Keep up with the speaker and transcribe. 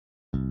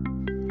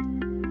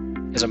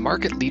As a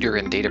market leader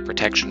in data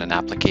protection and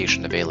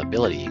application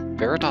availability,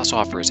 Veritas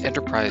offers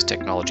enterprise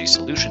technology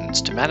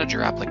solutions to manage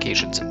your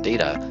applications and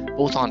data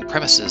both on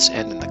premises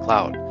and in the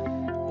cloud.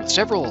 With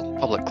several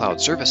public cloud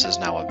services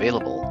now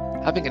available,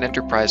 having an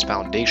enterprise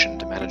foundation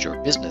to manage your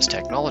business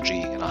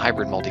technology in a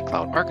hybrid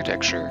multi-cloud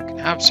architecture can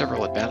have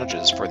several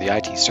advantages for the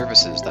IT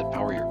services that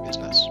power your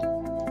business.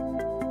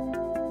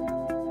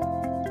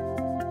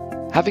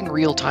 Having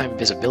real-time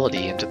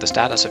visibility into the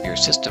status of your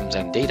systems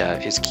and data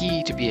is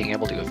key to being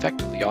able to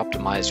effectively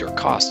optimize your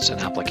costs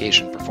and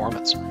application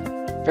performance.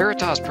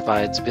 Veritas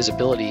provides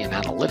visibility and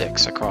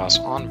analytics across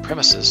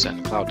on-premises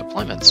and cloud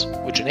deployments,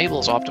 which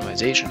enables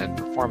optimization and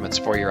performance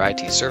for your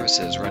IT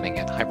services running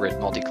in hybrid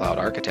multi-cloud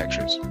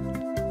architectures.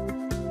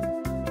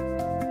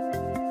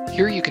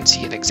 Here you can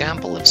see an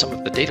example of some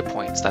of the data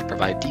points that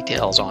provide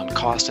details on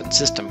cost and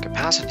system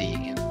capacity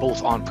in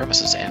both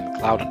on-premises and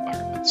cloud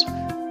environments.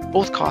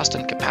 Both cost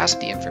and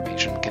capacity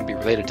information can be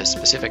related to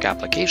specific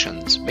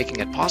applications, making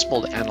it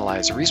possible to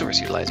analyze resource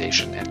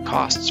utilization and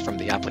costs from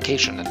the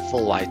application and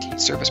full IT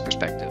service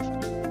perspective.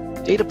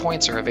 Data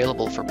points are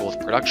available for both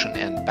production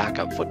and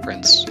backup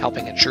footprints,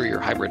 helping ensure your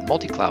hybrid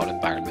multi-cloud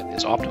environment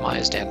is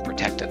optimized and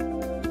protected.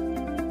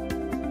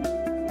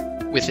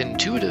 With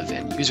intuitive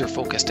and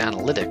user-focused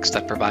analytics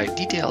that provide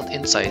detailed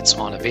insights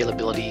on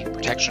availability,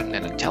 protection,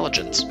 and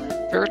intelligence,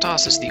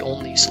 Veritas is the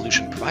only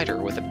solution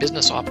provider with a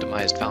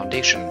business-optimized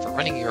foundation for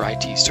running your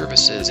IT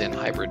services in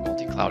hybrid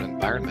multi-cloud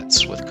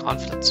environments with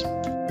confidence.